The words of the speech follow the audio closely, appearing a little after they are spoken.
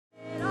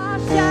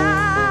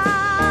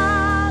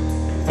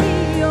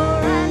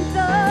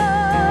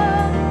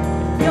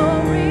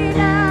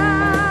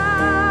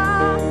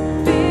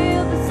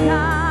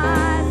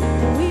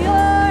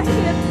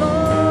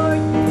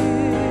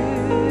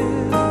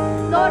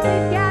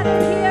Lord, we've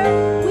gathered here.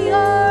 We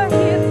are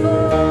here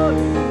for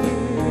you.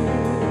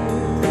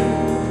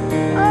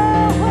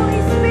 Oh,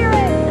 Holy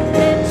Spirit,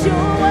 let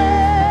your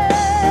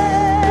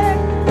word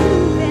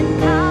move in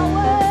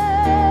power.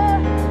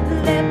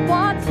 Let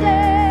what's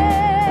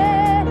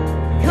dead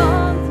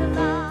come to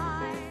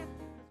life.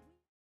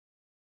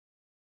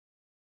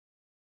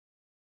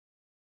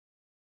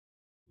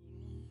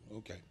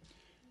 Okay.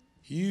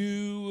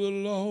 You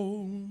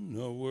alone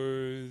are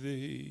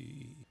worthy.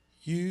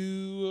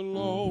 You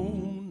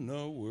alone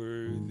are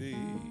worthy.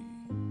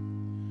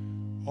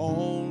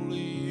 Only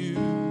you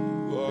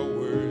are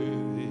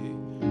worthy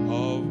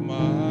of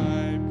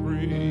my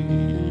praise.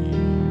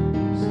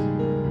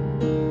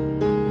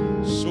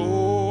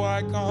 So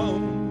I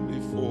come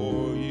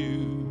before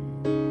you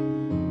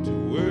to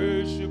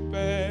worship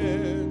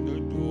and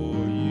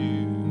adore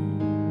you.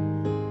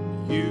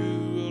 You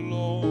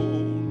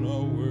alone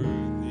are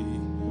worthy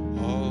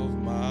of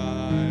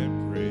my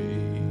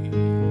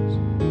praise.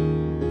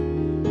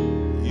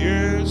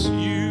 Yes,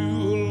 you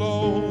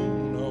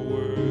alone are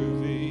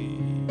worthy.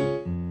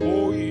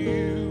 Oh,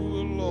 you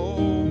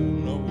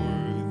alone are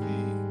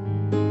worthy.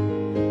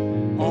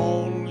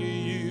 Only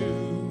you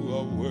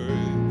are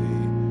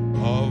worthy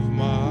of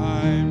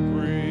my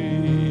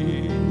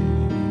praise.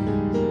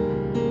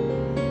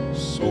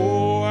 So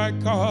I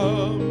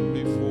come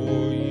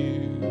before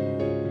you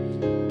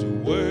to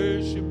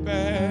worship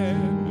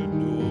and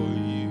adore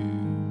you.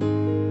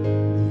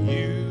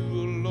 You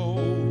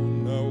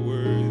alone are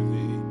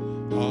worthy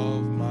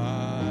of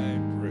my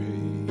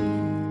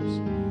praise.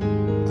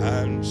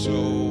 And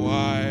so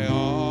I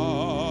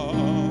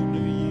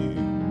honor you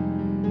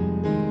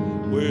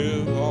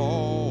with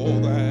all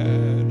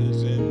that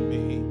is in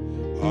me.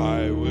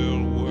 I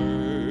will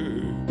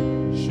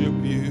worship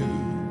you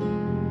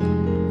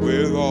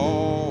with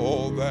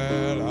all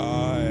that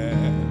I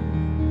am.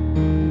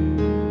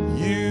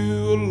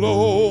 You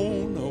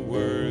alone are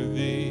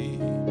worthy.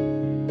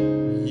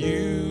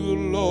 You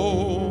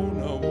alone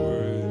are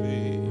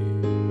worthy.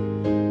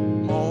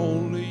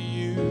 Only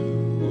you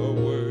are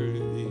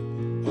worthy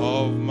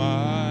of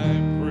my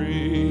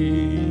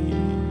praise.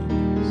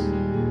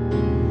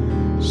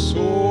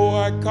 So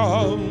I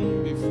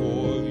come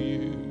before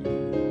you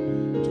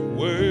to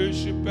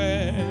worship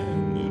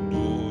and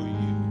adore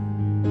you.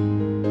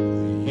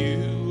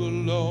 You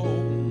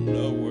alone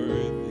are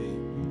worthy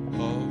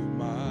of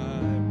my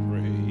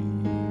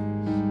praise.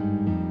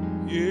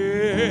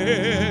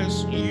 Yes,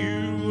 you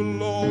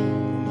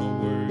alone are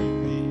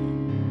worthy.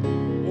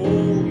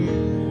 Oh, you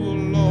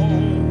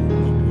alone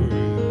are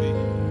worthy.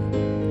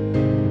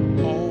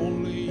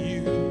 Only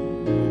you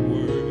are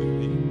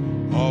worthy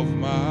of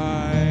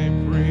my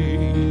praise.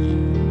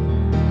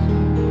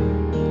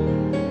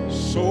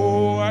 So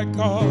I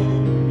come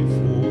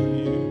before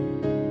you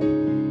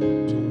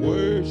to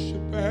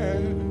worship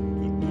and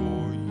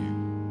adore you.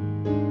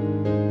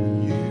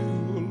 You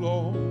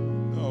alone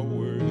are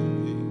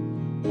worthy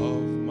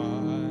of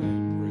my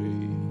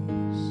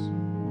praise.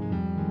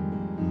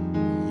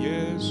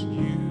 Yes,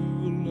 you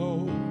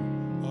alone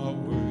are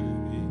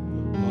worthy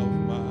of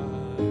my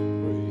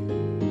praise.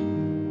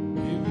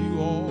 Give you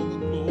all the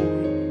glory,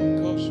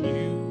 because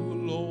you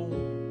alone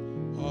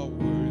are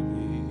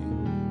worthy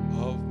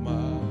of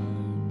my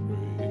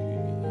praise.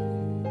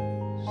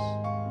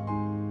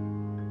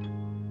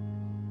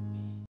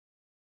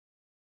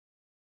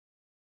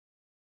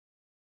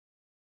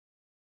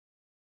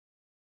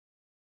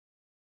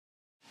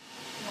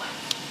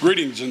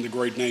 Greetings in the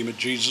great name of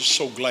Jesus.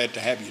 So glad to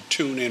have you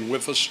tune in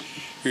with us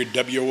here at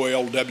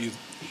WOLW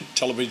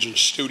Television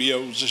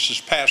Studios. This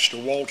is Pastor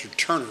Walter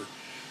Turner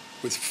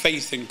with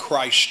Faith in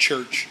Christ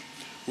Church.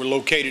 We're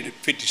located at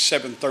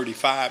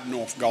 5735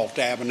 North Galt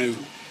Avenue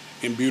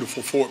in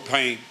beautiful Fort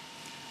Payne.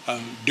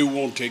 Do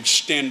want to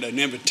extend an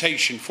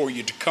invitation for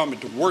you to come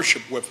and to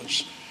worship with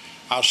us.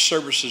 Our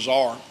services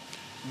are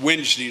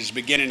Wednesdays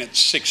beginning at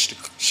 6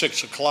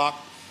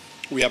 o'clock.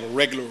 We have a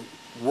regular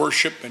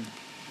worship and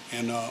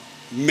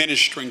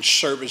ministering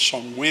service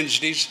on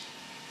Wednesdays,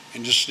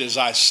 and just as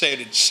I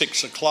said, at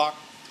 6 o'clock.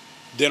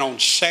 Then on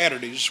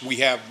Saturdays we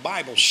have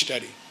Bible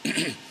study.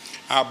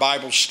 Our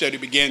Bible study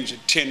begins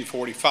at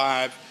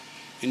 10:45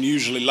 and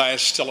usually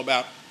lasts till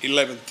about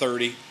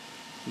 11:30.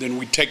 Then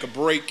we take a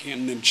break,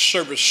 and then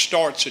service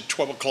starts at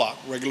 12 o'clock.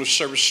 Regular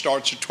service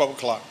starts at 12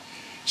 o'clock.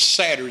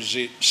 Saturdays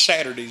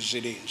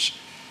it is.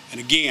 And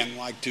again, I'd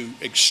like to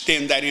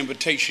extend that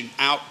invitation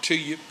out to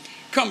you.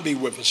 Come be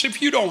with us.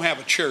 If you don't have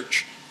a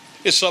church,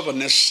 it's of a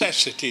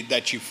necessity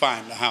that you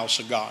find the house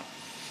of God.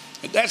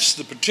 And that's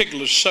the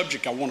particular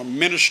subject I want to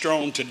minister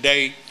on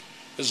today,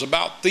 is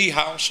about the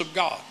house of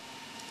God.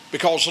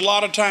 Because a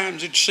lot of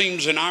times it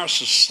seems in our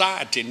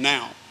society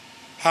now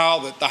how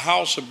that the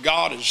house of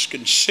God is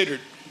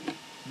considered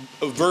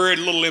of very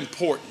little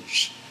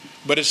importance.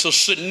 But it's a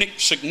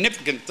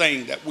significant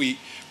thing that we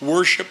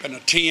worship and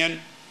attend,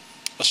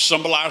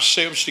 assemble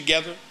ourselves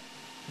together.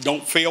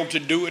 Don't fail to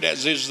do it,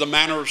 as is the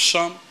manner of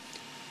some.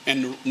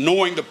 And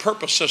knowing the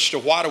purpose as to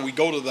why do we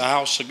go to the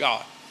house of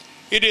God.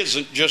 It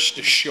isn't just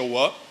to show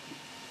up,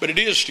 but it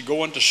is to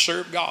go and to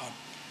serve God.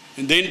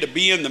 And then to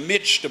be in the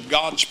midst of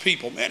God's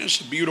people, man, it's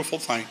a beautiful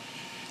thing.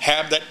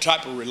 Have that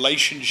type of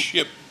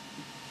relationship.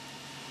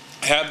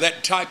 Have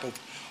that type of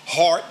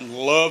heart and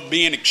love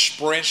being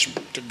expressed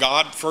to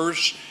God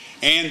first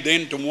and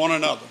then to one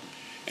another.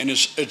 And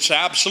it's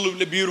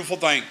absolutely beautiful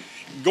thing.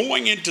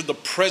 Going into the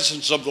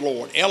presence of the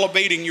Lord,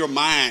 elevating your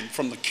mind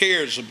from the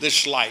cares of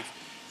this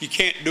life. You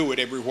can't do it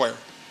everywhere.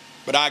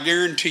 But I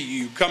guarantee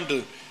you, come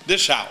to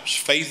this house,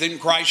 Faith in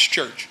Christ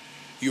Church,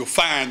 you'll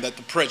find that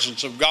the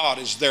presence of God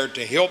is there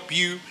to help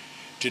you,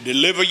 to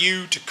deliver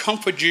you, to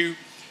comfort you,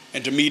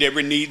 and to meet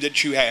every need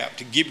that you have,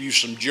 to give you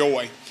some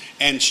joy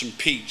and some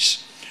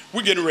peace.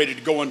 We're getting ready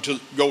to go into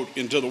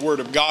the Word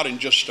of God in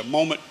just a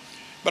moment,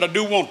 but I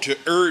do want to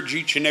urge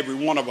each and every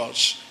one of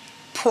us,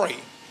 pray.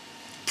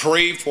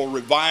 Pray for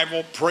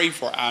revival, pray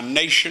for our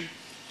nation.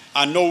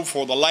 I know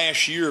for the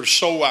last year or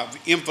so I've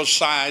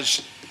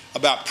emphasized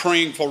about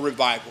praying for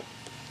revival,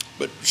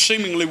 but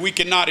seemingly we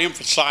cannot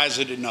emphasize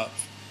it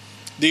enough.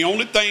 The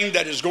only thing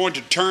that is going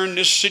to turn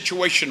this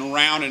situation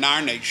around in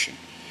our nation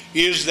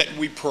is that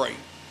we pray.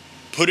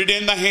 Put it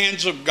in the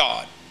hands of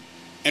God.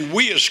 And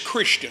we as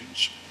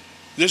Christians,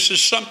 this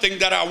is something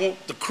that I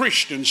want the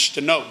Christians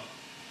to know.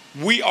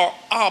 We are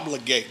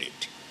obligated.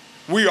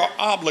 We are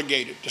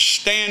obligated to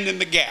stand in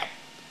the gap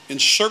in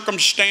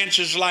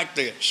circumstances like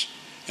this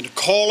and to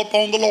call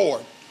upon the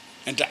Lord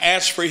and to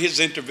ask for His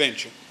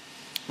intervention.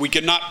 We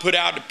cannot put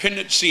our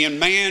dependency in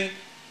man,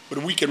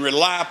 but we can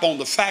rely upon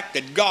the fact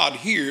that God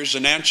hears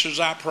and answers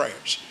our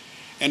prayers.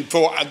 And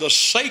for the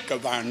sake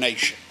of our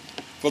nation,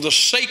 for the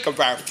sake of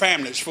our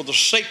families, for the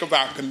sake of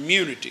our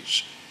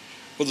communities,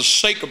 for the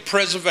sake of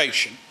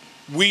preservation,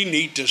 we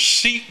need to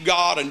seek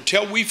God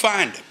until we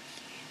find Him.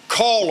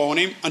 Call on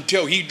Him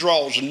until He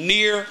draws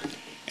near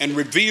and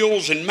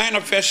reveals and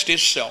manifests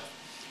Himself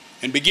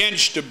and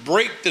begins to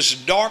break this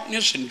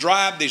darkness and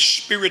drive these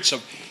spirits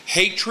of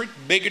hatred,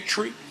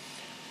 bigotry,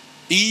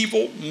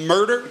 evil,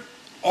 murder,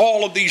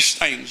 all of these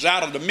things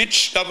out of the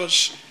midst of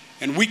us,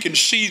 and we can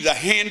see the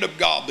hand of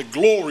God, the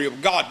glory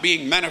of God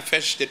being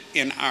manifested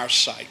in our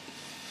sight.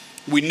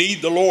 We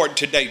need the Lord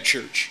today,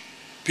 church.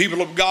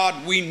 People of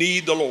God, we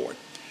need the Lord.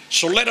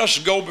 So let us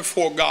go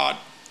before God,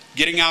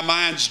 getting our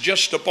minds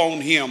just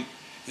upon Him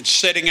and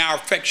setting our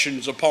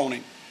affections upon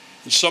Him.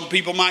 And some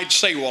people might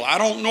say, well, I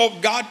don't know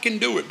if God can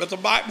do it, but the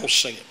Bible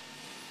says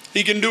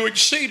He can do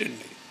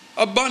exceedingly,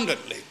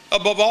 abundantly,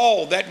 above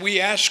all that we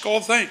ask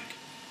or think,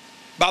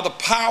 by the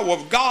power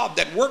of God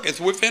that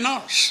worketh within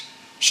us.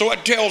 So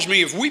it tells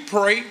me if we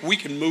pray, we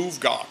can move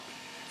God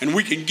and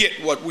we can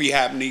get what we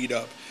have need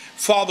of.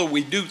 Father,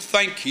 we do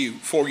thank You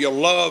for Your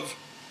love.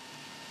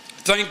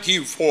 Thank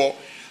You for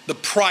the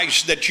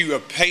price that You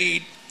have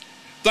paid.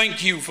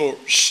 Thank You for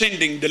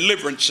sending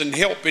deliverance and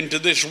help into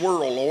this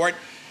world, Lord.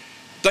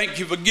 Thank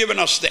You for giving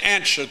us the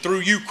answer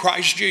through You,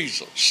 Christ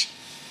Jesus.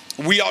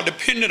 We are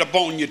dependent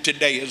upon You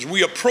today as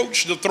we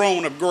approach the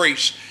throne of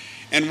grace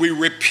and we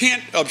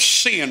repent of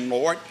sin,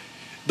 Lord.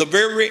 The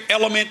very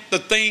element, the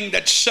thing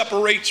that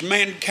separates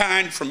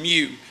mankind from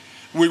You.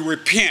 We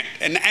repent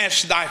and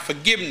ask Thy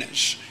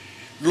forgiveness.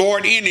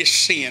 Lord, any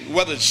sin,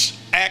 whether it's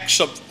acts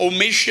of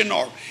omission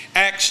or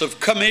acts of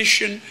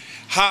commission,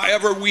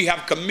 however we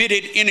have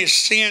committed any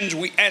sins,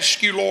 we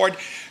ask You, Lord,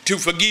 to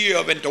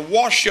forgive and to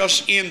wash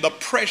us in the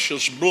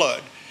precious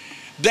blood.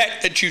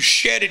 That You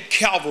shed at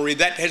Calvary,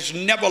 that has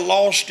never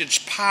lost its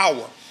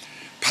power.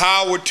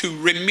 Power to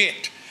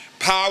remit,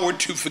 power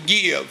to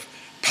forgive,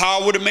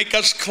 power to make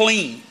us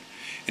clean.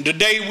 And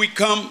today we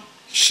come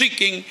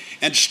seeking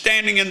and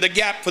standing in the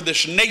gap for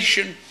this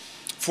nation,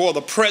 for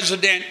the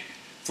president,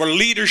 for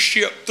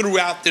leadership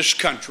throughout this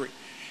country.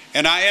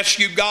 And I ask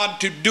You, God,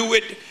 to do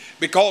it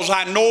because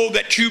I know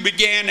that You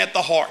began at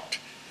the heart.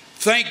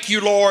 Thank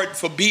You, Lord,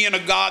 for being a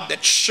God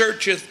that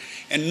searcheth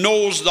and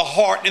knows the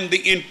heart and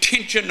the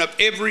intention of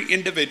every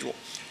individual.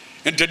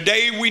 And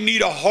today we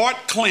need a heart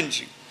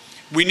cleansing.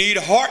 We need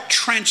heart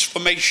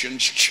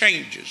transformations,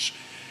 changes.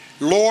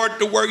 Lord,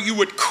 to where You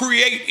would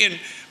create in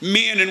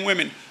men and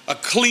women a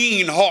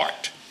clean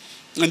heart,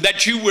 and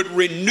that You would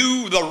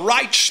renew the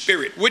right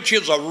spirit, which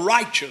is a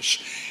righteous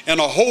and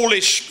a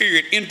holy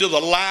spirit, into the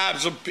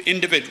lives of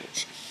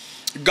individuals.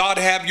 God,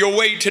 have Your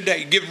way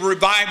today. Give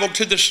revival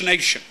to this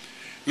nation.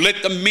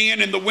 Let the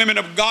men and the women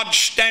of God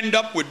stand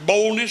up with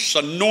boldness.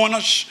 Anoint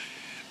us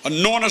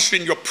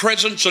in Your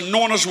presence.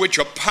 Anoint us with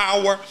Your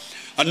power.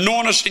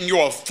 Anoint us in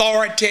Your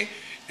authority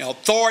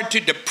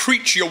to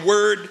preach Your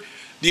word,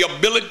 the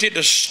ability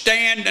to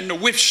stand and to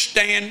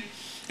withstand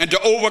and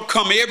to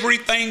overcome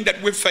everything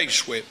that we're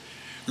faced with.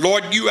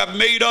 Lord, You have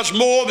made us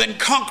more than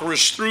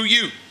conquerors through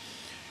You.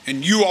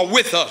 And You are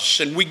with us,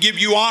 and we give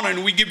You honor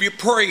and we give You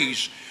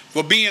praise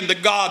for being the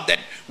God that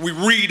we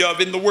read of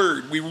in the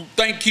Word. We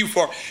thank You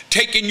for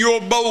taking Your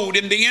abode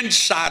in the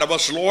inside of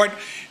us, Lord,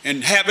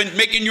 and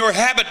making Your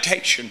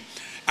habitation,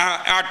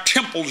 our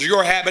temples,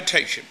 Your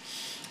habitation.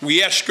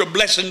 We ask Your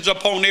blessings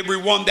upon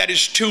everyone that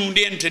is tuned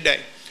in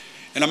today.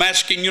 And I'm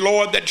asking You,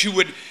 Lord, that You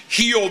would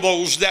heal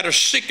those that are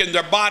sick in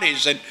their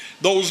bodies and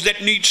those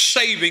that need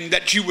saving,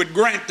 that You would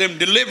grant them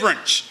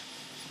deliverance.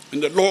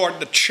 And that, Lord,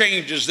 the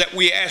changes that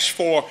we ask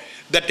for,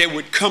 that they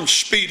would come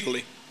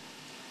speedily.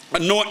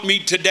 Anoint me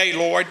today,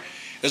 Lord,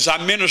 as I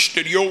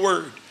ministered your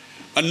word.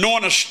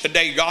 Anoint us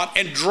today, God,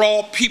 and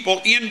draw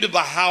people into the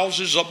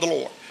houses of the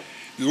Lord.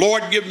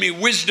 Lord, give me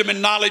wisdom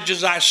and knowledge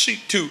as I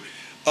seek to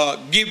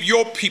give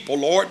your people,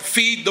 Lord,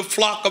 feed the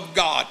flock of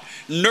God,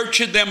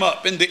 nurture them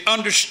up in the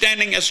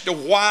understanding as to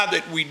why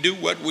that we do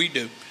what we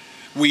do.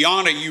 We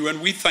honor you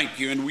and we thank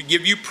you and we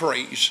give you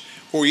praise,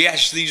 for we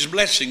ask these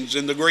blessings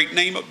in the great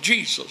name of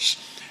Jesus.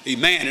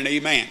 Amen and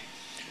amen.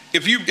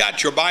 If you've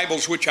got your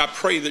Bibles, which I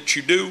pray that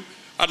you do,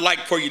 I'd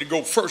like for you to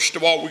go, first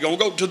of all, we're going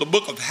to go to the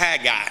book of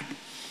Haggai.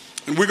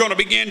 And we're going to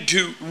begin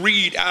to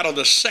read out of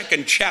the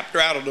second chapter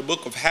out of the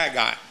book of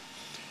Haggai.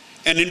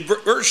 And in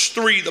verse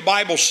 3, the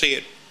Bible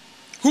said,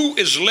 "Who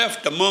is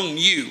left among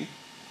you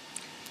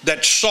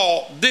that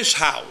saw this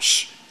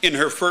house in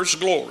her first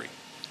glory?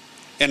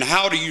 And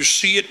how do you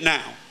see it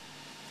now?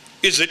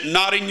 Is it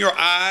not in your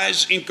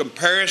eyes in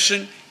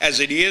comparison as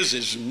it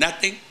is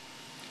nothing?"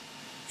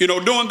 You know,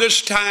 during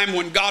this time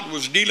when God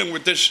was dealing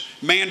with this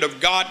man of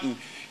God, and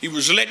he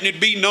was letting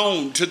it be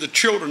known to the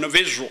children of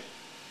Israel,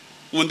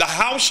 when the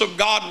house of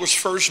God was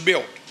first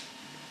built,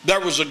 there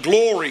was a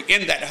glory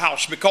in that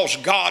house because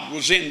God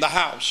was in the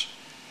house.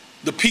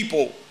 The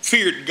people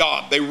feared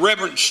God. They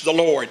reverenced the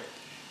Lord.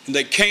 And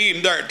they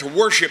came there to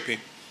worship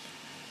him.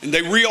 And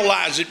they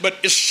realized it. But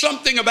it's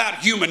something about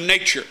human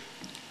nature.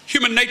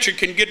 Human nature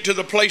can get to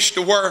the place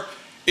to where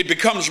it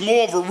becomes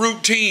more of a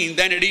routine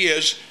than it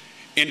is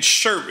in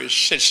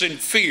service. It's in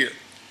fear.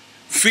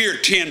 Fear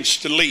tends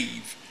to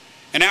leave.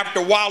 And after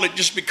a while, it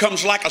just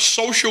becomes like a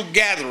social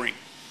gathering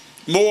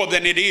more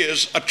than it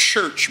is a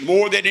church,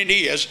 more than it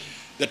is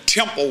the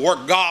temple where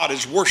God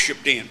is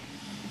worshiped in.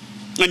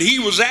 And he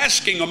was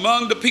asking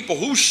among the people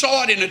who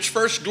saw it in its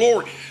first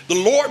glory. The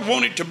Lord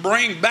wanted to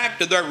bring back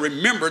to their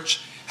remembrance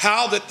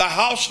how that the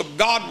house of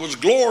God was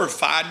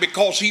glorified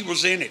because he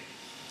was in it.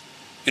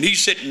 And he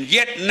said,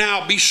 "Yet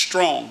now be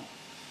strong."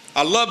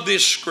 I love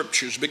these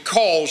scriptures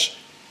because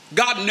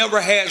God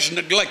never has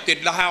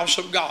neglected the house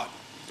of God.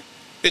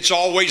 It's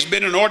always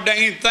been an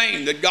ordained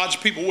thing that God's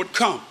people would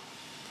come.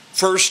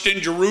 First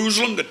in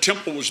Jerusalem, the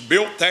temple was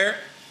built there,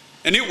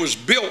 and it was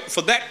built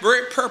for that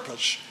very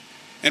purpose.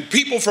 And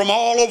people from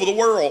all over the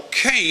world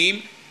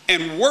came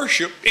and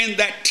worshiped in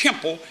that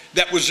temple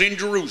that was in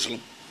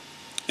Jerusalem.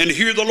 And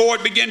here the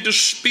Lord began to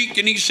speak,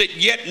 and he said,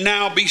 "Yet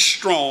now be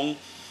strong,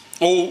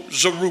 O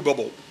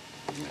Zerubbabel,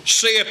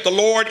 saith the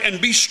Lord, and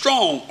be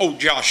strong, O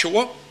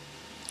Joshua,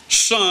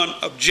 son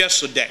of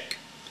Jesedek,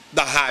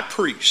 the high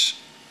priest.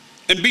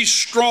 And be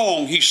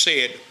strong," he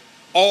said,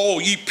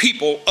 "all ye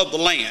people of the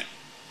land."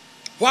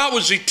 Why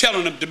was he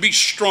telling them to be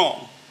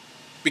strong?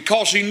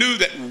 Because he knew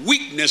that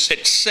weakness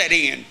had set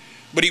in.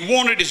 But he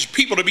wanted his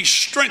people to be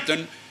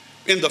strengthened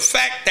in the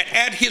fact that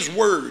at his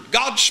word,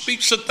 God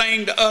speaks a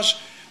thing to us.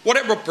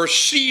 Whatever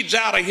proceeds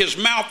out of his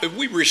mouth, if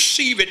we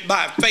receive it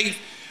by faith,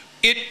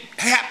 it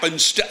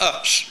happens to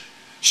us.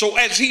 So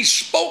as he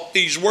spoke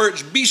these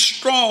words, "Be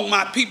strong,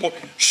 my people,"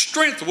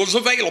 strength was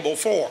available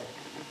for them.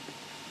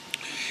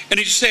 And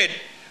he said,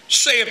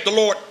 "Saith the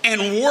Lord,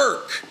 and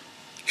work."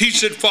 He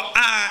said, "For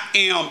I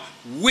am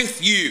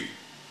with you."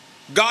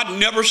 God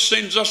never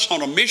sends us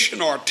on a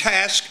mission or a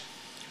task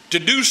to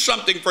do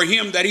something for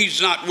him that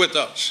he's not with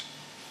us.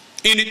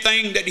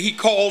 Anything that he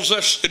calls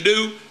us to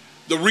do,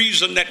 the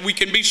reason that we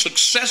can be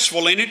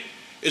successful in it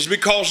is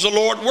because the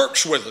Lord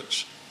works with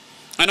us.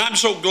 And I'm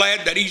so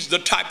glad that he's the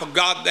type of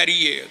God that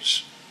he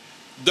is.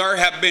 There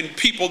have been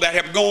people that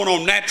have gone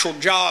on natural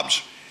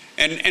jobs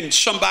and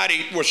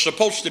somebody was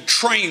supposed to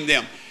train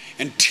them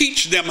and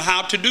teach them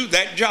how to do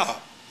that job.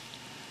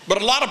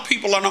 But a lot of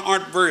people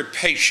aren't very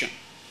patient.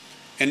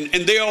 And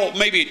they'll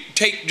maybe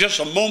take just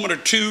a moment or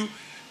two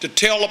to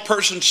tell a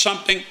person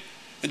something.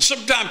 And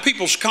sometimes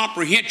people's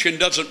comprehension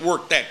doesn't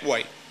work that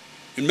way.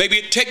 And maybe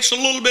it takes a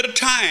little bit of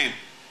time.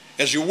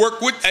 As you work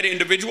with that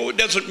individual, it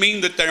doesn't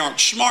mean that they aren't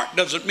smart,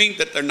 doesn't mean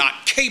that they're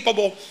not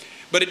capable,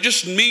 but it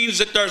just means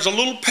that there's a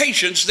little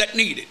patience that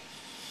needed.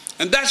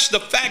 And that's the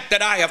fact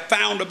that I have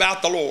found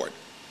about the Lord.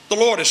 The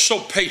Lord is so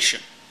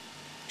patient,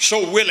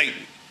 so willing.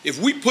 If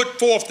we put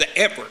forth the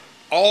effort,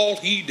 all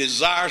he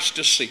desires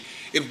to see.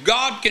 If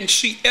God can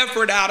see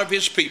effort out of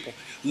his people,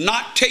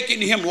 not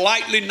taking him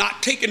lightly,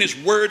 not taking his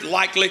word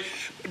lightly,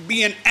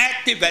 being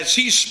active as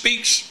he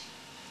speaks,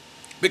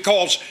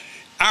 because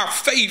our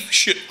faith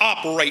should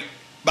operate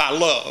by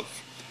love.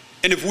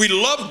 And if we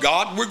love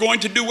God, we're going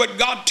to do what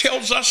God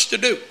tells us to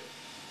do.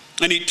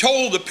 And he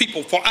told the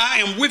people, "For I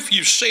am with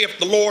you, saith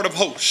the Lord of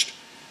hosts."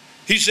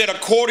 He said,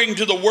 "According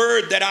to the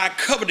word that I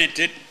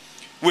covenanted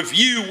with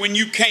you when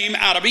you came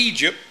out of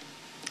Egypt,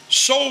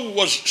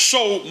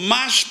 so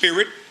my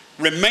spirit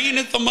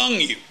remaineth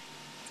among you.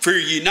 Fear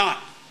ye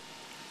not."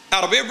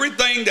 Out of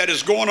everything that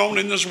is going on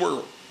in this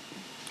world,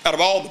 out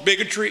of all the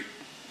bigotry,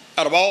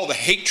 out of all the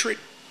hatred,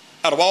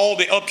 out of all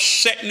the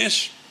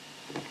upsetness,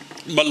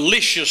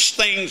 malicious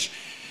things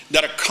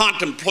that are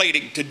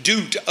contemplating to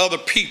do to other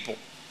people,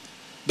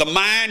 the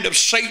mind of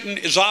Satan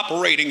is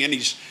operating, and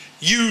he's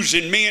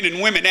using men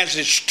and women as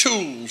his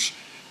tools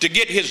to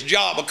get his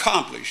job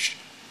accomplished.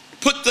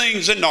 Put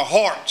things in their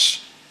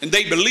hearts and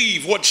they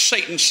believe what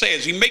Satan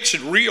says. He makes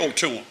it real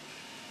to them.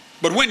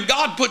 But when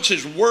God puts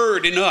his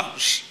word in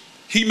us,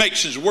 he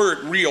makes his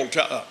word real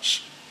to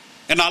us.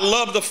 And I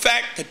love the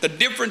fact that the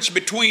difference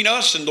between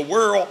us and the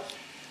world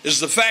is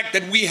the fact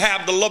that we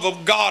have the love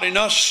of God in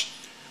us.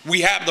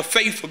 We have the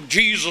faith of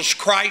Jesus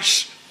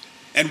Christ,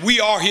 and we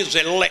are his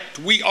elect.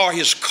 We are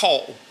his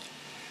call.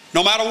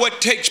 No matter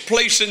what takes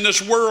place in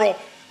this world,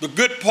 the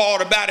good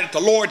part about it, the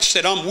Lord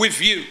said, I'm with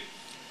you.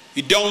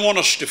 He don't want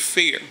us to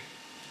fear.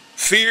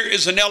 Fear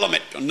is an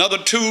element, another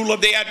tool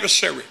of the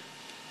adversary.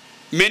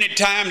 Many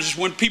times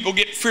when people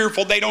get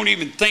fearful, they don't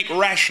even think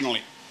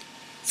rationally.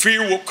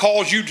 Fear will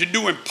cause you to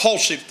do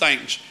impulsive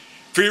things.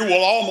 Fear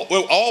will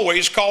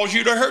always cause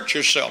you to hurt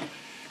yourself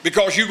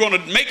because you're going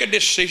to make a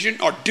decision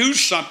or do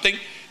something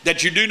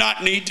that you do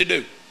not need to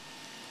do.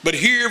 But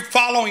here,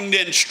 following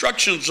the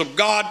instructions of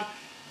God,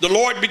 the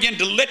Lord began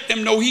to let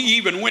them know. He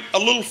even went a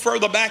little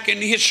further back in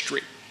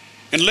history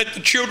and let the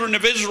children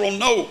of Israel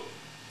know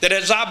that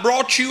as I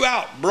brought you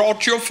out,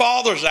 brought your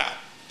fathers out,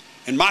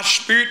 and my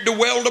spirit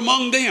dwelled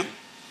among them,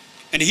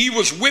 and he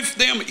was with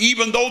them,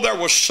 even though there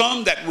were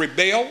some that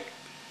rebelled,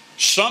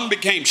 some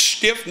became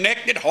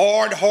stiff-necked,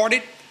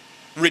 hard-hearted,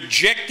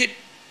 rejected,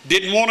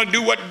 didn't want to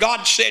do what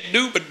God said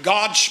do, but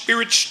God's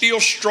spirit still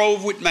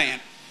strove with man.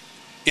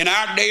 In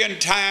our day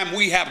and time,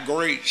 we have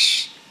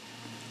grace.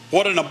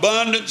 What an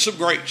abundance of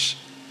grace.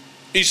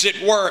 He said,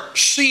 where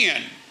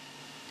sin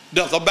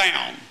doth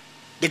abound,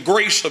 the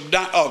grace of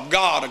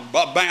God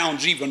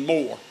abounds even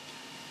more.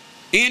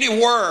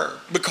 Anywhere,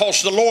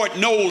 because the Lord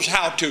knows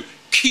how to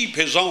keep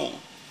his own.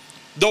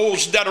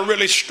 Those that are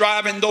really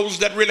striving, those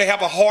that really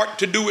have a heart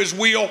to do his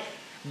will,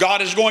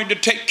 God is going to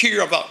take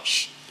care of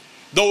us.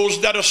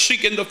 Those that are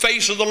seeking the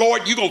face of the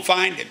Lord, you're going to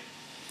find him.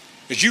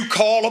 As you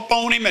call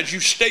upon him, as you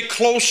stay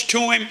close to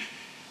him,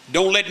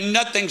 don't let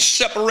nothing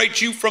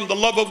separate you from the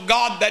love of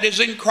God that is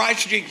in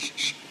Christ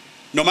Jesus.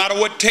 No matter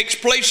what takes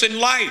place in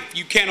life,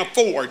 you can't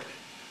afford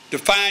to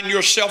find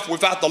yourself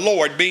without the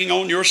Lord being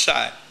on your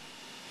side.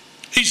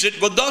 He said,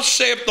 but thus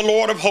saith the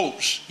Lord of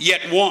hosts,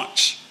 yet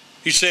once.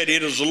 He said,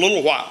 it is a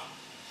little while.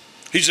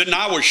 He said, and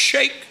I will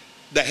shake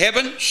the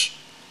heavens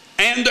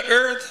and the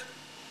earth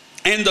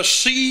and the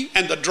sea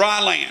and the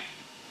dry land.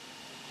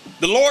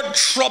 The Lord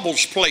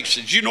troubles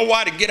places. You know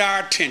why? To get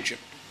our attention.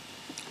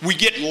 We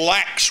get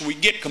lax, we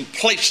get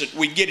complacent,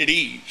 we get at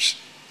ease.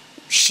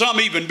 Some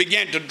even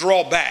began to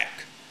draw back.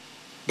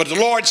 But the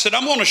Lord said,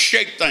 I'm going to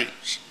shake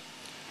things.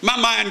 My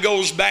mind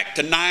goes back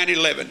to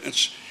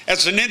 9/11.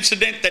 It's an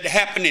incident that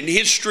happened in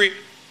history,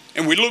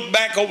 and we look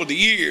back over the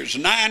years.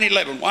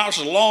 9/11, wow, it's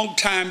a long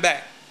time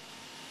back.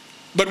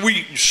 But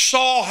we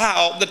saw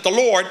how that the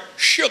Lord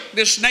shook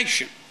this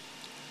nation,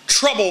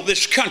 troubled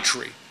this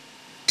country,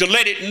 to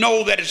let it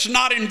know that it's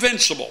not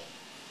invincible,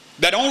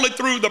 that only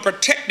through the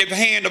protective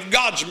hand of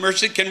God's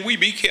mercy can we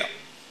be kept.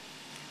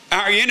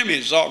 Our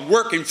enemies are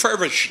working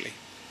feverishly,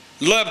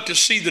 love to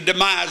see the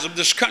demise of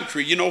this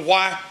country. You know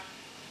why?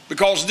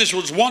 Because this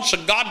was once a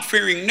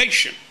God-fearing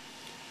nation.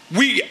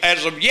 We,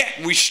 as of yet,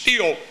 we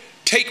still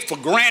take for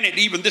granted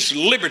even this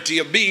liberty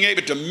of being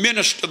able to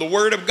minister the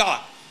Word of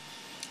God.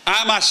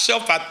 I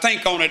myself, I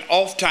think on it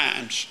oft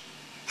times,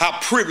 how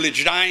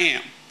privileged I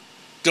am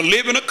to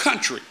live in a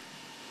country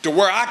to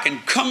where I can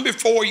come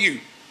before you,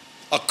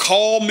 a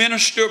called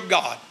minister of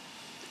God,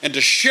 and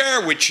to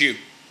share with you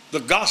the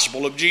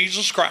gospel of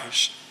Jesus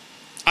Christ.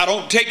 I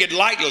don't take it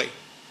lightly.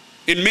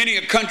 In many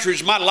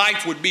countries, my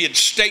life would be at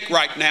stake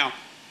right now.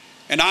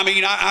 And I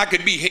mean, I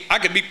could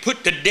be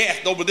put to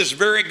death over this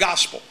very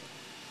gospel.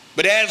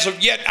 But as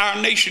of yet, our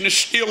nation is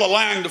still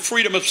allowing the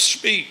freedom of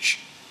speech,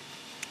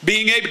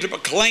 being able to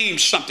proclaim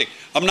something.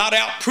 I'm not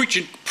out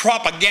preaching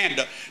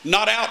propaganda,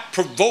 not out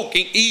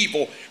provoking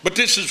evil, but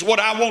this is what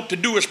I want to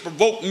do, is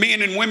provoke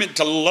men and women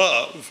to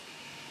love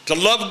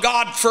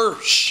God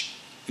first,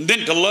 and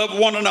then to love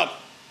one another.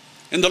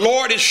 And the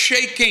Lord is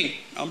shaking.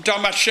 I'm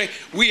talking about shaking.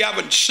 We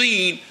haven't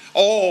seen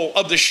all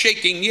of the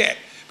shaking yet,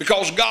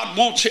 because God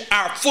wants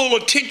our full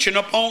attention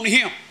upon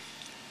him.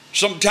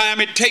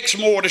 Sometimes it takes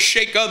more to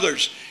shake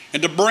others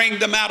and to bring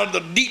them out of the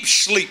deep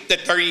sleep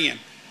that they're in.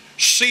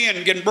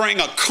 Sin can bring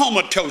a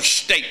comatose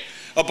state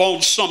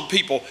upon some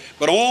people,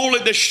 but only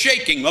the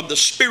shaking of the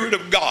Spirit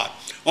of God,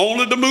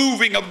 only the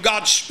moving of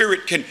God's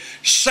Spirit can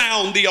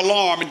sound the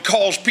alarm and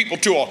cause people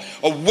to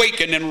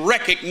awaken and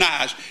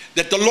recognize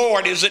that the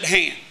Lord is at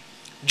hand.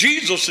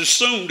 Jesus is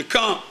soon to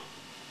come.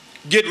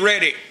 Get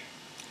ready.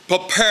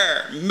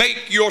 Prepare.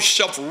 Make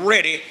yourself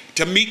ready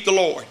to meet the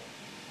Lord.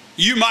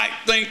 You might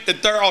think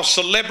that there are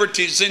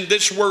celebrities in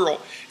this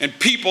world and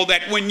people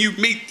that when you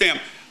meet them,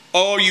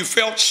 oh, you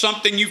felt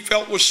something you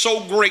felt was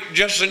so great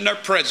just in their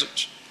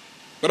presence.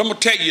 But I'm going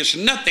to tell you, it's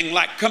nothing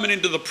like coming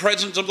into the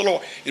presence of the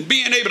Lord and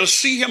being able to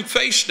see him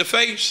face to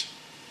face.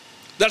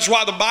 That's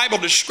why the Bible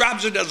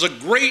describes it as a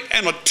great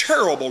and a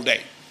terrible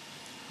day.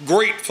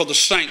 Great for the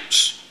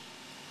saints.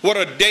 What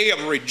a day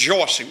of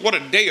rejoicing. What a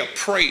day of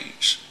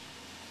praise.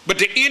 But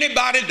to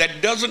anybody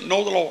that doesn't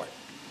know the Lord,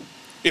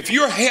 if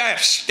you're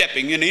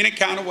half-stepping in any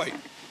kind of way,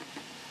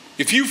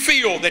 If you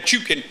feel that you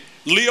can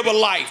live a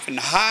life and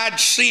hide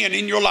sin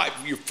in your life,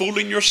 you're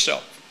fooling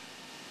yourself.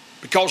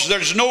 Because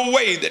there's no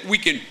way that we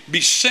can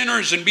be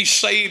sinners and be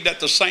saved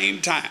at the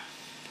same time.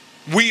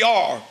 We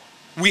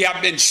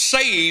have been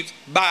saved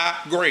by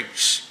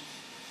grace.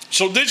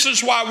 So this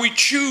is why we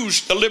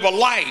choose to live a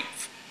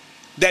life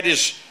that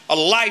is a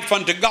life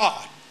unto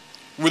God.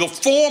 With the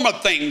former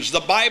things, the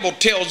Bible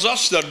tells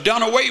us they're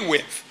done away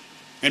with.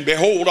 And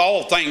behold,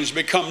 all things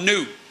become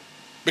new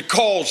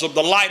because of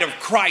the light of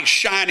Christ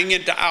shining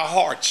into our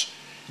hearts,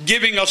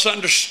 giving us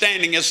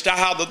understanding as to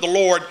how that the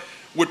Lord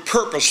would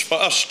purpose for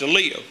us to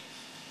live.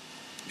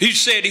 He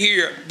said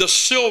here, the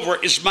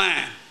silver is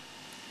mine,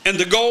 and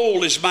the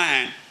gold is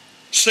mine,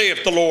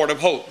 saith the Lord of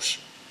hosts.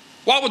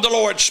 Why would the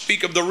Lord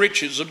speak of the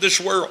riches of this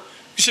world?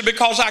 He said,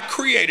 because I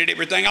created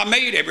everything, I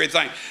made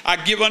everything. I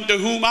give unto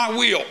whom I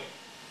will.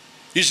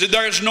 He said,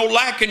 there is no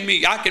lack in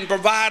me. I can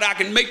provide, I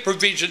can make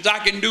provisions, I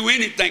can do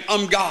anything.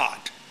 I'm God.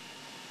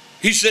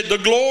 He said, the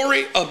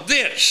glory of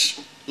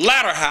this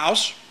latter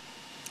house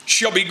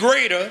shall be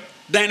greater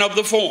than of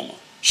the former,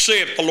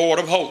 saith the Lord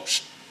of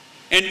hosts.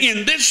 And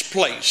in this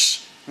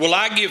place will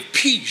I give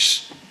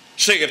peace,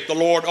 saith the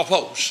Lord of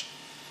hosts.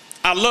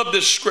 I love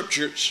this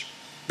scriptures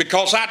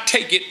because I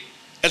take it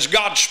as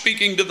God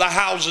speaking to the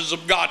houses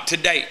of God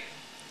today.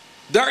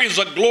 There is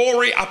a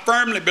glory I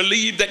firmly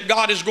believe that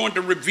God is going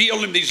to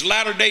reveal in these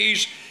latter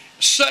days,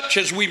 such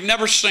as we've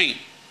never seen.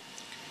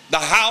 The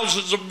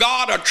houses of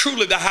God are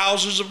truly the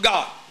houses of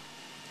God.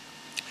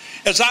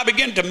 As I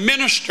began to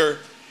minister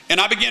and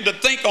I began to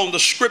think on the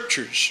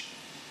scriptures,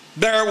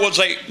 there was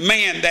a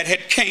man that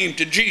had came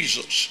to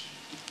Jesus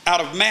out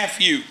of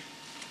Matthew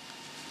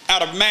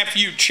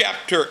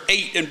chapter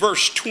 8 and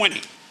verse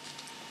 20.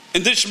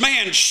 And this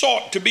man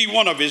sought to be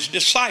one of his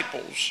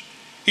disciples.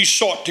 He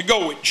sought to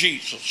go with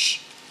Jesus.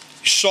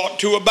 He sought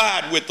to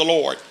abide with the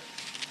Lord.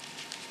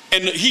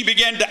 And he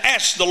began to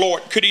ask the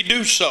Lord, could he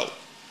do so?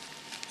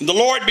 And the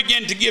Lord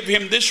began to give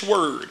him this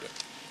word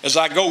as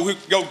I go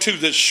to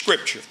this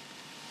scripture.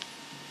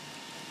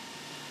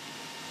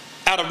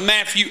 Out of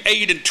Matthew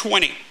 8 and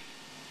 20,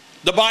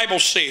 the Bible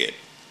said,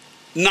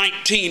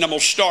 19, I'm going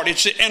to start. It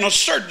said, and a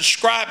certain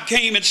scribe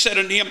came and said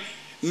unto him,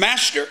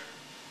 Master,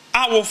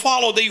 I will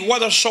follow thee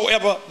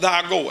whithersoever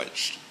thou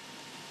goest.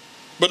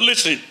 But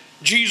listen,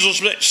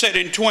 Jesus said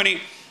in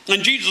 20,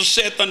 and Jesus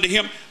saith unto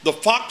him, the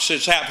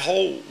foxes have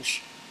holes,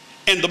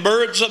 and the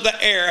birds of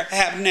the air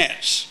have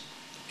nests.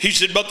 He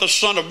said, but the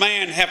Son of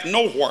Man hath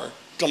nowhere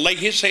to lay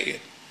his head.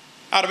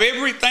 Out of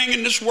everything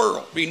in this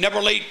world, he never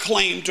laid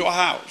claim to a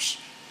house,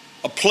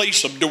 a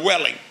place of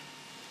dwelling,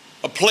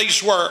 a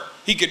place where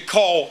he could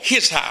call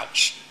his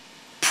house,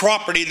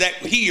 property that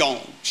he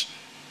owns.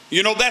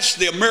 You know, that's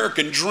the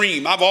American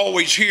dream. I've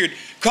always heard,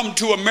 come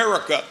to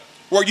America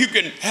where you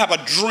can have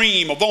a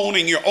dream of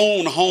owning your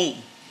own home,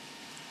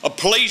 a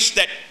place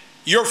that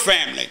your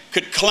family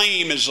could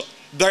claim as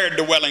their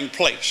dwelling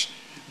place,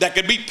 that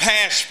could be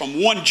passed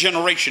from one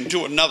generation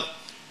to another.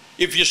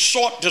 If you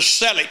sought to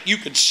sell it, you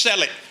could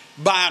sell it,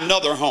 buy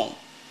another home.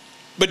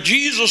 But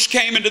Jesus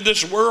came into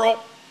this world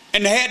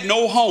and had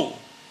no home.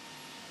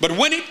 But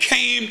when it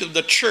came to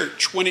the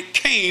church, when it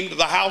came to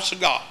the house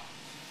of God,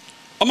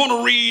 I'm going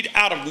to read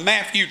out of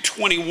Matthew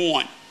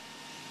 21.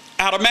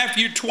 Out of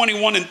Matthew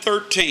 21 and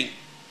 13.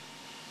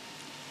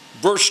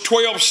 Verse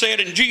 12 said,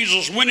 and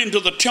Jesus went into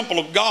the temple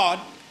of God,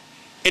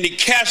 and he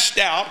cast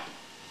out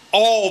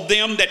all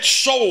them that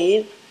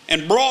sold,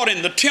 and brought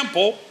in the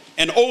temple,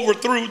 and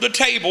overthrew the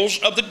tables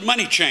of the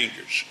money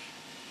changers,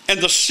 and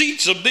the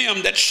seats of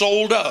them that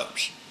sold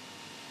doves.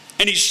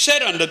 And he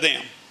said unto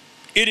them,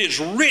 it is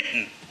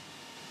written,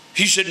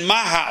 he said, my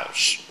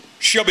house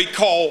shall be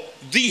called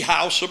the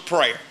house of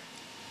prayer,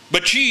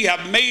 but ye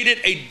have made it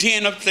a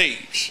den of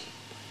thieves.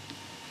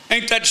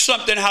 Ain't that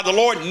something, how the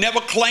Lord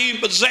never claimed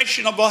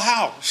possession of a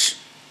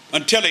house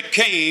until it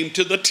came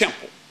to the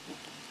temple.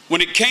 When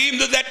it came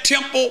to that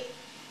temple,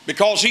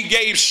 because he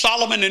gave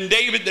Solomon and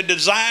David the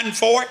design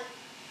for it,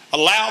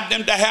 allowed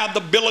them to have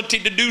the ability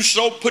to do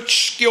so, put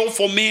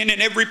skillful men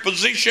in every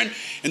position,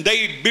 and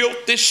they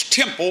built this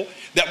temple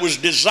that was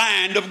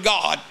designed of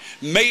God,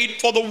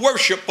 made for the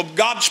worship of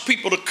God's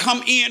people to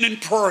come in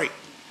and pray.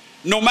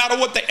 No matter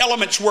what the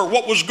elements were,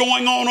 what was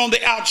going on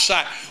the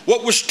outside,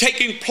 what was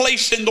taking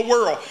place in the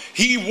world,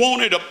 he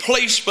wanted a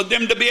place for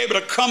them to be able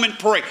to come and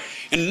pray.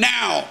 And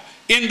now,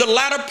 in the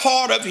latter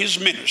part of his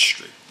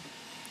ministry,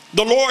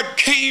 the Lord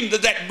came to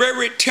that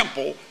very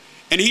temple,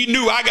 and he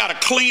knew, I got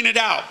to clean it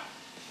out.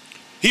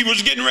 He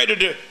was getting ready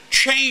to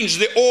change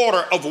the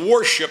order of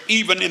worship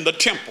even in the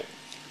temple.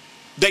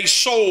 They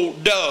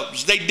sold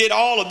doves. They did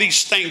all of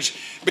these things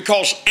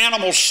because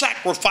animal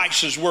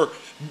sacrifices were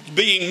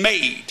being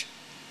made.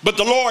 But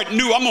the Lord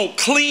knew, I'm going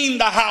to clean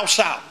the house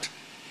out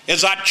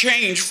as I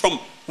change from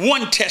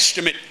one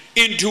testament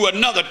into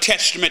another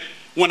testament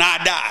when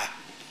I die.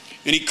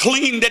 And he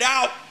cleaned it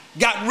out,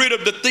 got rid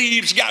of the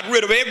thieves, got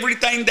rid of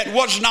everything that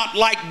was not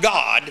like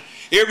God,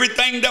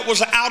 everything that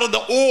was out of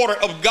the order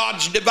of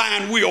God's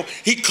divine will.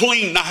 He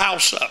cleaned the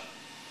house up.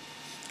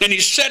 And he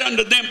said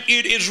unto them,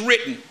 it is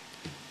written,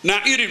 Now,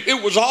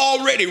 it was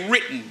already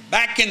written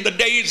back in the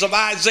days of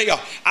Isaiah.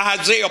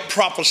 Isaiah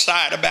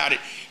prophesied about it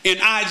in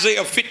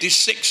Isaiah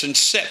 56 and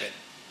 7.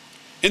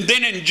 And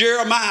then in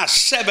Jeremiah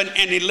 7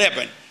 and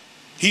 11,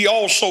 he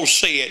also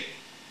said,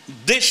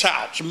 this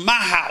house, my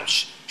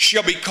house,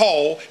 shall be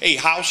called a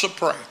house of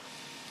prayer.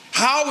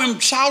 How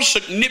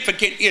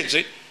significant is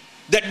it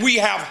that we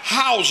have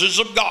houses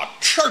of God,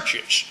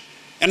 churches?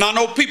 And I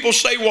know people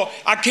say, well,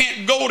 I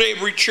can't go to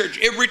every church.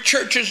 Every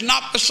church is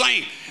not the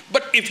same.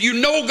 But if you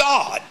know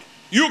God,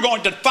 you're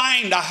going to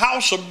find a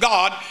house of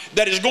God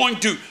that is going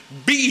to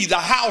be the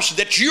house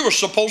that you're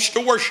supposed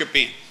to worship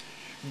in.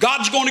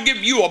 God's going to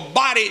give you a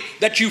body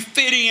that you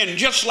fit in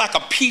just like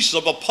a piece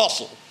of a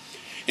puzzle.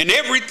 And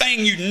everything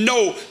you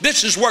know,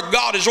 this is where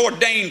God has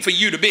ordained for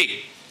you to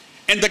be.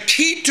 And the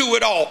key to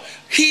it all,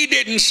 he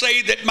didn't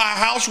say that my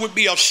house would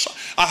be a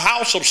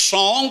house of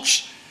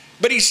songs,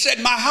 but he said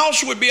my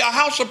house would be a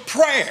house of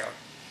prayer,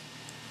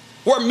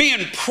 where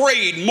men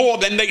prayed more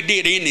than they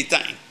did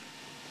anything.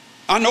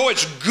 I know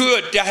it's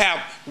good to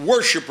have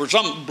worshipers.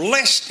 I'm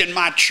blessed in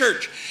my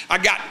church. I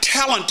got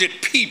talented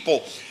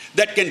people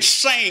that can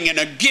sing and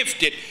are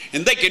gifted,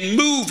 and they can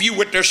move you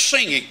with their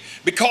singing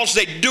because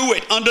they do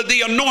it under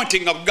the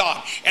anointing of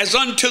God as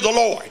unto the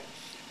Lord.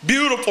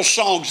 Beautiful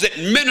songs that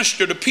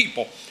minister to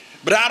people.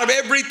 But out of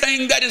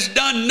everything that is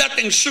done,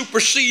 nothing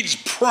supersedes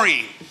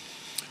praying.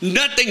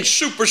 Nothing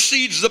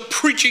supersedes the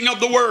preaching of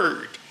the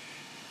word.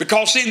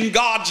 Because in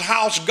God's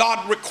house,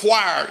 God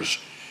requires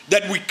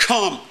that we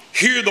come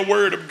hear the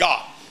word of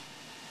God.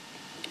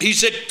 He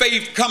said,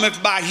 faith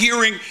cometh by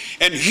hearing,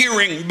 and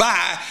hearing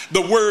by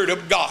the word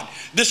of God.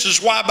 This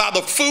is why by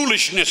the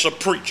foolishness of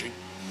preaching,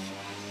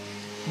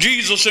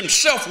 Jesus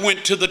himself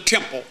went to the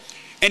temple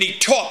and he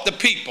taught the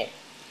people.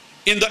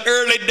 In the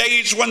early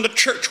days when the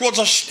church was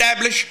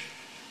established,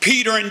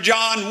 Peter and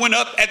John went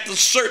up at the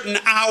certain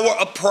hour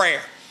of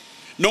prayer.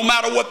 No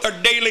matter what their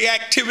daily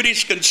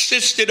activities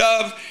consisted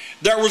of,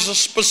 there was a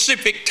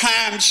specific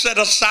time set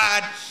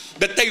aside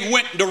that they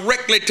went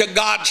directly to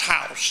God's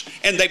house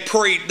and they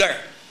prayed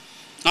there.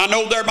 I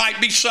know there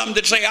might be some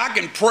that say, I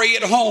can pray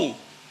at home.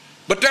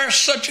 But there's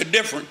such a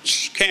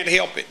difference. Can't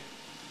help it.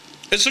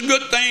 It's a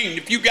good thing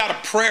if you've got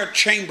a prayer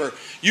chamber.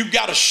 You've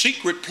got a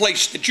secret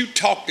place that you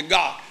talk to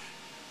God.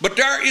 But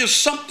there is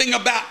something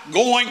about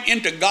going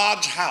into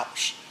God's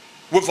house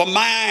with a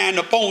mind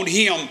upon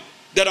him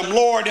that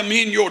Lord, I'm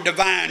in your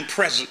divine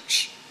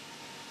presence.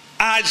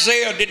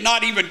 Isaiah did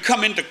not even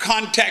come into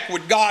contact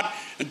with God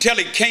until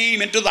he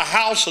came into the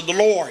house of the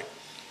Lord.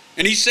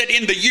 And he said,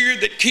 in the year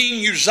that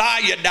King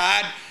Uzziah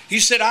died, he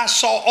said, I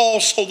saw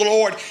also the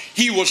Lord.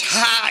 He was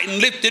high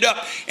and lifted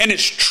up, and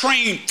his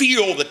train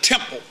filled the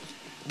temple.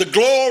 The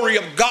glory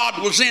of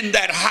God was in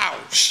that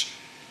house.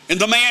 And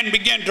the man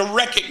began to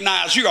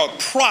recognize, you're a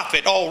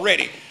prophet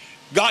already.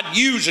 God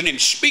using him,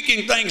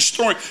 speaking things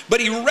through him. But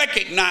he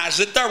recognized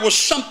that there was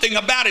something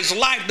about his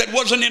life that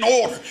wasn't in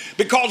order,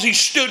 because he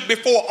stood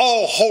before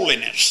all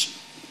holiness,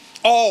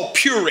 all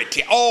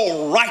purity,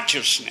 all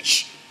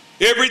righteousness.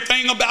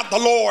 Everything about the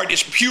Lord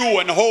is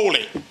pure and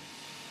holy.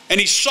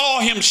 And he saw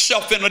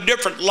himself in a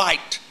different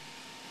light.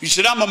 He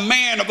said, I'm a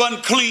man of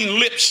unclean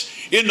lips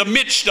in the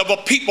midst of a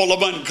people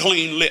of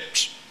unclean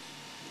lips.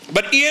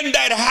 But in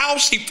that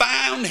house he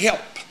found help.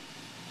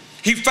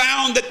 He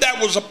found that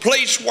there was a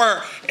place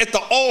where at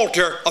the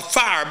altar a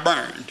fire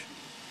burned.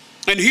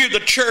 And here the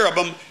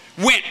cherubim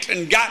went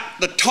and got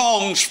the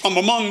tongs from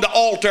among the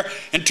altar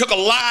and took a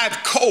live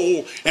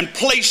coal and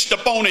placed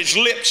upon his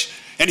lips,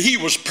 and he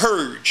was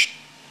purged.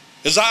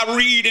 As I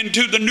read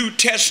into the New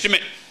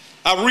Testament,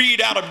 I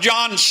read out of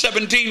John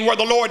 17 where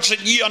the Lord said,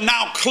 ye are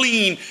now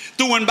clean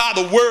through and by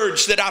the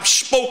words that I've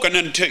spoken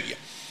unto you.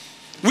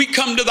 We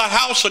come to the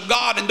house of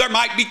God and there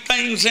might be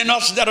things in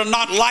us that are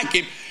not like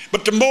him.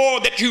 But the more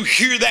that you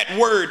hear that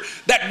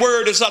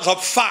word is as a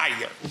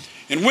fire.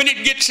 And when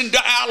it gets into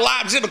our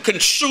lives, it'll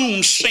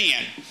consume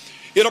sin.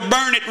 It'll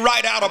burn it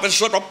right out of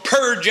us. It'll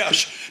purge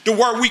us to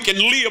where we can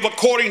live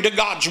according to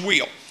God's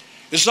will.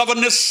 It's of a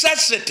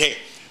necessity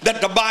that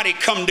the body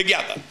come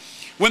together.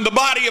 When the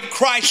body of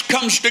Christ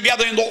comes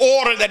together in the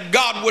order that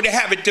God would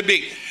have it to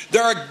be,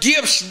 there are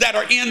gifts that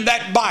are in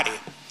that body.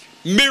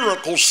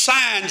 Miracles,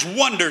 signs,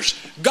 wonders.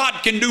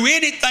 God can do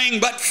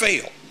anything but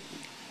fail.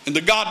 And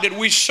the God that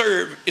we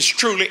serve is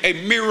truly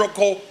a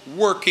miracle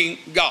working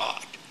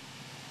God.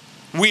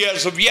 We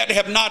as of yet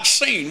have not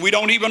seen. We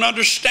don't even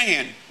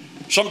understand.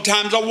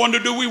 Sometimes I wonder,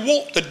 do we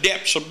want the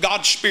depths of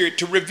God's Spirit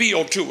to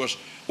reveal to us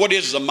what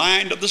is the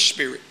mind of the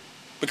Spirit?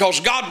 Because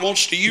God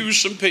wants to use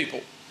some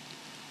people.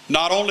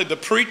 Not only the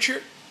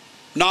preacher,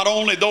 not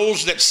only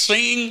those that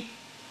sing,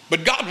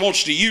 but God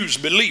wants to use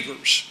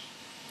believers.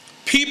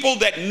 People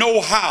that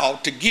know how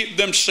to give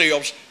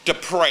themselves to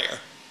prayer.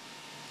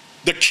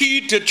 The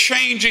key to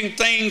changing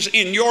things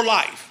in your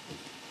life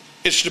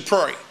is to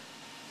pray.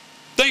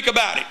 Think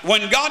about it.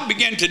 When God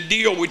began to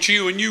deal with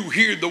you and you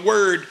hear the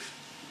word,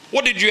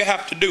 what did you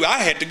have to do? I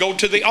had to go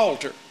to the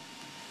altar.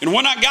 And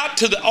when I got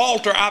to the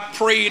altar, I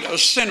prayed a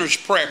sinner's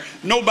prayer.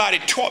 Nobody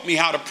taught me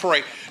how to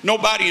pray.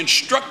 Nobody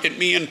instructed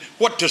me in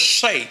what to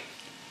say.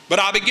 But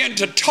I began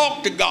to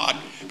talk to God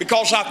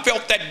because I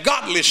felt that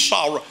godly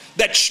sorrow,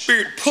 that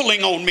spirit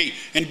pulling on me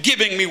and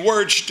giving me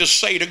words to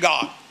say to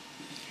God.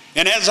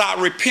 And as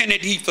I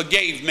repented, he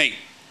forgave me.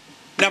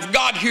 Now, if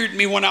God heard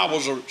me when I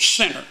was a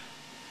sinner,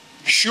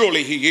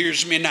 surely he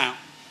hears me now.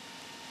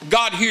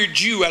 God heard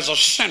you as a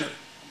sinner.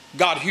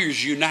 God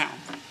hears you now.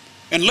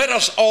 And let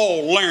us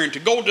all learn to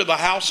go to the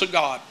house of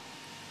God.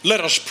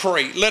 Let us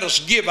pray. Let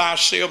us give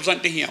ourselves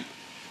unto him.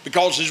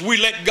 Because as we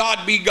let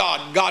God be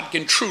God, God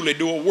can truly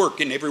do a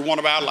work in every one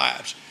of our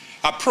lives.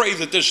 I pray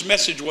that this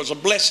message was a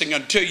blessing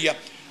unto you.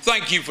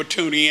 Thank you for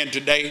tuning in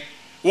today.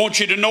 I want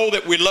you to know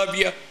that we love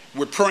you.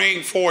 We're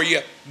praying for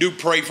you. Do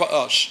pray for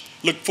us.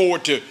 Look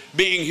forward to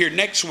being here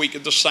next week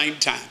at the same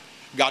time.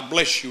 God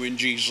bless you in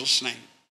Jesus' name.